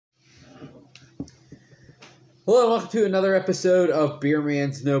Hello and welcome to another episode of Beer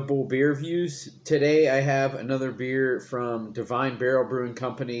Man's No Bull Beer Reviews. Today I have another beer from Divine Barrel Brewing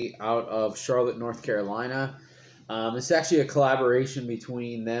Company out of Charlotte, North Carolina. It's actually a collaboration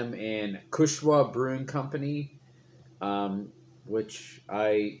between them and Cushwa Brewing Company, which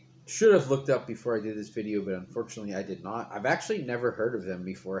I should have looked up before I did this video, but unfortunately I did not. I've actually never heard of them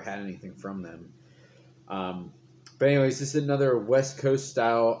before, had anything from them. But anyways, this is another West Coast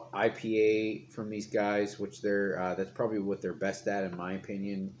style IPA from these guys, which that's probably what they're best at, in my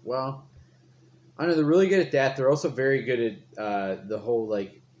opinion. Well, I know they're really good at that. They're also very good at the whole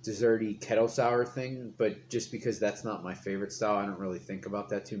like desserty kettle sour thing. But just because that's not my favorite style, I don't really think about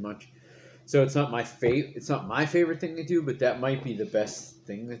that too much. So it's not my favorite thing to do, but that might be the best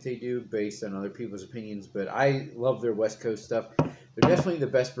thing that they do based on other people's opinions. But I love their West Coast stuff. They're definitely the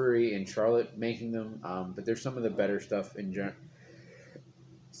best brewery in Charlotte making them, but they're some of the better stuff in general.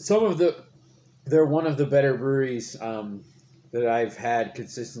 They're one of the better breweries that I've had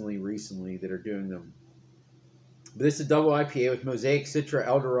consistently recently that are doing them. But this is a double IPA with Mosaic, Citra,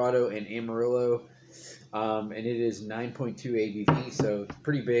 Eldorado, and Amarillo, and it is 9.2 ABV, so it's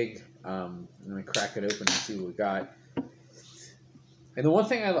pretty big. I'm going to crack it open and see what we got. And the one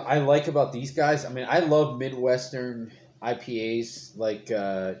thing I like about these guys, I mean, I love Midwestern IPAs like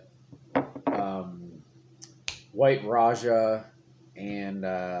White Raja and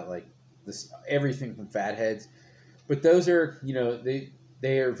like this everything from Fatheads, but those are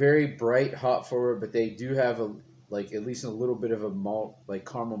they are very bright, hop forward, but they do have at least a little bit of a malt, like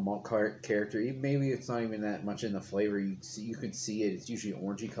caramel malt character. Maybe it's not even that much in the flavor. You can see it. It's usually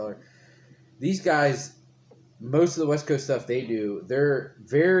orangey color. These guys, most of the West Coast stuff they do, they're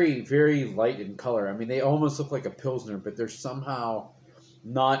very, very light in color. I mean, they almost look like a Pilsner, but they're somehow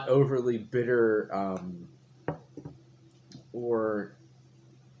not overly bitter, or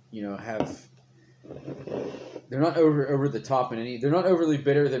they're not over the top in any. They're not overly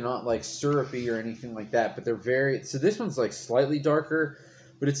bitter. They're not like syrupy or anything like that. But they're so this one's like slightly darker,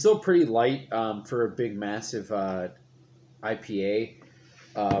 but it's still pretty light for a big, massive IPA.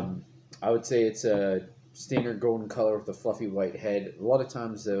 I would say it's a standard golden color with a fluffy white head. A lot of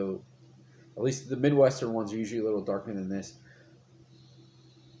times, though, at least the Midwestern ones are usually a little darker than this.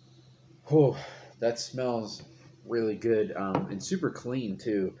 Oh, that smells really good and super clean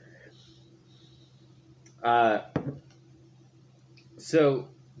too. So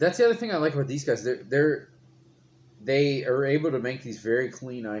that's the other thing I like about these guys. They are able to make these very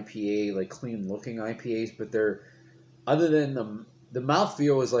clean IPA, like clean looking IPAs, but they're other than the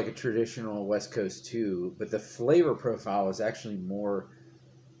mouthfeel is like a traditional West Coast too, but the flavor profile is actually more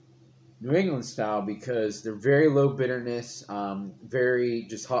New England style because they're very low bitterness, very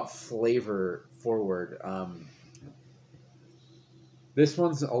just hot flavor forward. This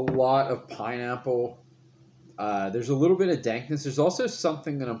one's a lot of pineapple. There's a little bit of dankness. There's also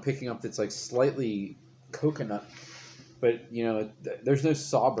something that I'm picking up that's like slightly coconut. But, there's no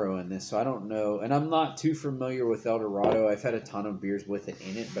Sabro in this, so I don't know. And I'm not too familiar with Eldorado. I've had a ton of beers with it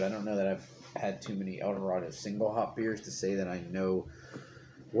in it, but I don't know that I've had too many Eldorado single hop beers to say that I know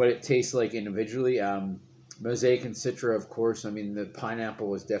what it tastes like individually. Mosaic and Citra, of course. I mean, the pineapple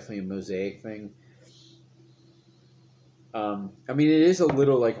was definitely a Mosaic thing. I mean, it is a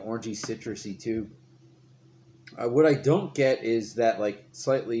little like orangey citrusy too. What I don't get is that like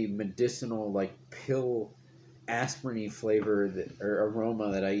slightly medicinal, like pill aspirin-y flavor or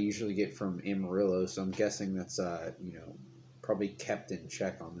aroma that I usually get from Amarillo, so I'm guessing that's probably kept in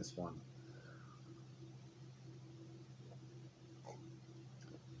check on this one.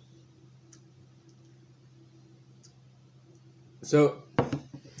 So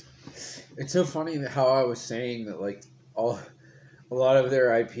it's so funny how I was saying that like a lot of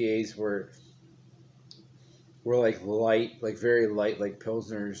their IPAs were like light, like very light, like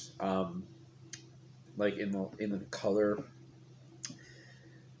Pilsners, like in the color,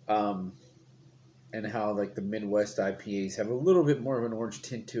 and how like the Midwest IPAs have a little bit more of an orange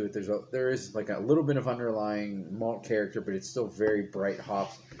tint to it. There is like a little bit of underlying malt character, but it's still very bright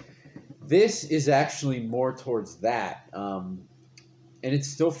hops. This is actually more towards that, and it's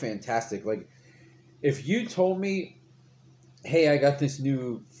still fantastic. Like if you told me, "Hey, I got this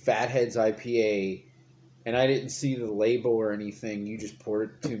new Fatheads IPA," and I didn't see the label or anything, you just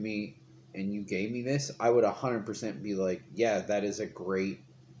poured it to me and you gave me this, I would 100% be like, yeah, that is a great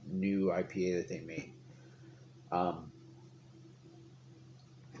new IPA that they made.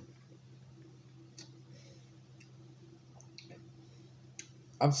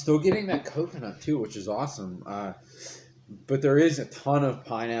 I'm still getting that coconut too, which is awesome. But there is a ton of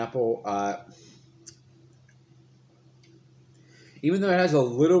pineapple. Even though it has a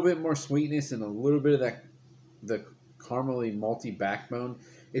little bit more sweetness and a little bit of that the caramely malty backbone,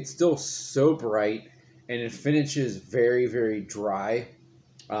 it's still so bright, and it finishes very, very dry,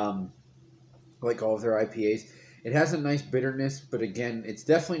 like all of their IPAs. It has a nice bitterness, but again, it's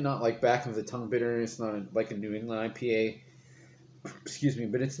definitely not like back of the tongue bitterness, not like a New England IPA. Excuse me,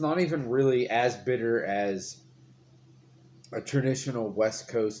 but it's not even really as bitter as a traditional West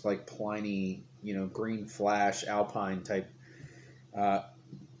Coast like Pliny, Green Flash, Alpine type uh,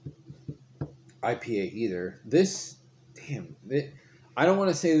 IPA either. I don't want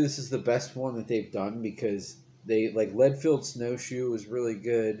to say this is the best one that they've done because they like Leadfield Snowshoe was really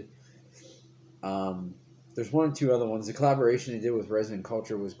good. There's one or two other ones. The collaboration they did with Resident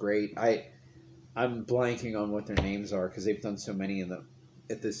Culture was great. I'm blanking on what their names are because they've done so many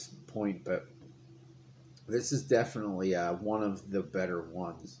at this point, but this is definitely one of the better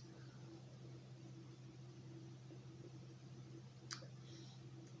ones.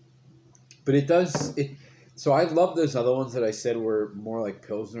 But so I love those other ones that I said were more like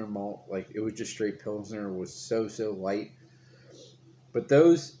Pilsner malt. Like it was just straight Pilsner, was so light. But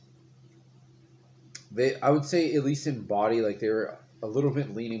those, I would say at least in body, like they were a little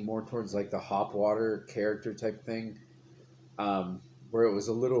bit leaning more towards like the hop water character type thing, where it was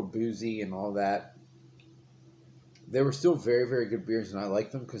a little boozy and all that. They were still very, very good beers, and I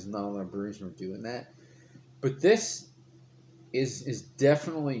like them because none of the breweries were doing that. But this is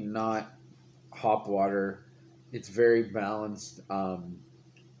definitely not hop water. It's very balanced,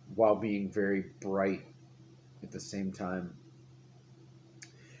 while being very bright at the same time.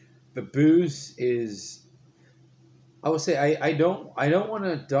 The booze is, I would say, I don't want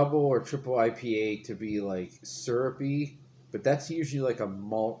a double or triple IPA to be like syrupy, but that's usually like a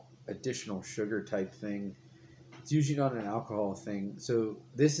malt additional sugar type thing. It's usually not an alcohol thing. So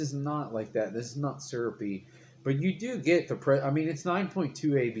this is not like that. This is not syrupy, but you do get I mean, it's 9.2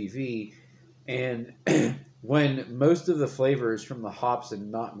 ABV, and when most of the flavor is from the hops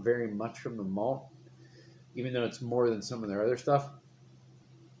and not very much from the malt, even though it's more than some of their other stuff,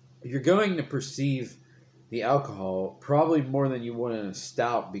 you're going to perceive the alcohol probably more than you would in a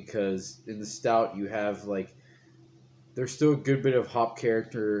stout, because in the stout you have like, there's still a good bit of hop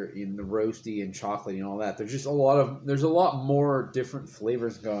character in the roasty and chocolatey and all that. There's a lot more different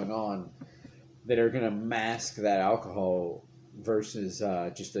flavors going on that are going to mask that alcohol versus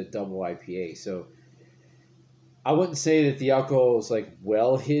just a double IPA. So I wouldn't say that the alcohol is like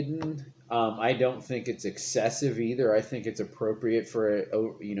well hidden. I don't think it's excessive either. I think it's appropriate for a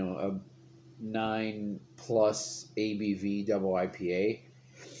 9+ ABV double IPA.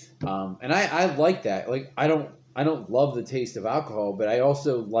 And I like that. Like I don't love the taste of alcohol, but I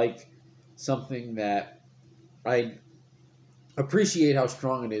also like something that I appreciate how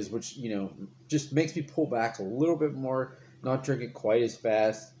strong it is, which just makes me pull back a little bit more, not drink it quite as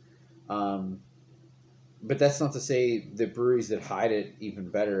fast. But that's not to say the breweries that hide it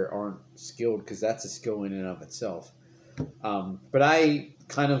even better aren't skilled, because that's a skill in and of itself. But I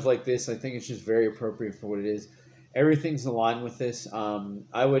kind of like this. I think it's just very appropriate for what it is. Everything's aligned with this.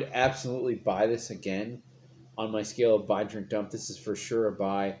 I would absolutely buy this again on my scale of buy, drink, dump. This is for sure a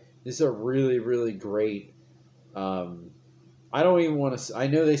buy. This is a really, really great. I don't even want to. I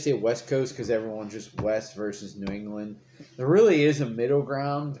know they say West Coast because everyone's just West versus New England. There really is a middle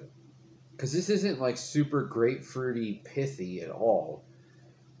ground, because this isn't like super grapefruity, pithy at all,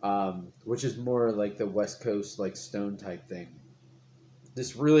 which is more like the West Coast like stone type thing.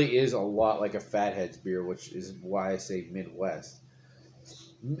 This really is a lot like a Fatheads beer, which is why I say Midwest.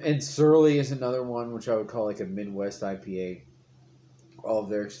 And Surly is another one which I would call like a Midwest IPA. All of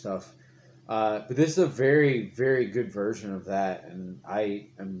their stuff. But this is a very, very good version of that, and I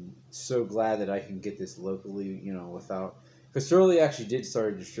am so glad that I can get this locally, without... Because Surly actually did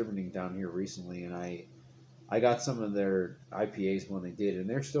start distributing down here recently, and I got some of their IPAs when they did, and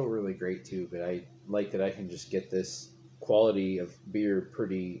they're still really great too, but I like that I can just get this quality of beer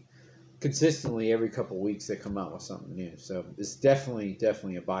pretty consistently every couple weeks. They come out with something new, so it's definitely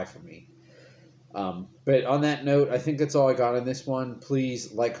a buy for me. But on that note, I think that's all I got on this one.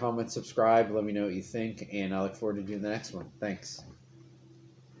 Please like, comment, subscribe, let me know what you think, and I look forward to doing the next one. Thanks.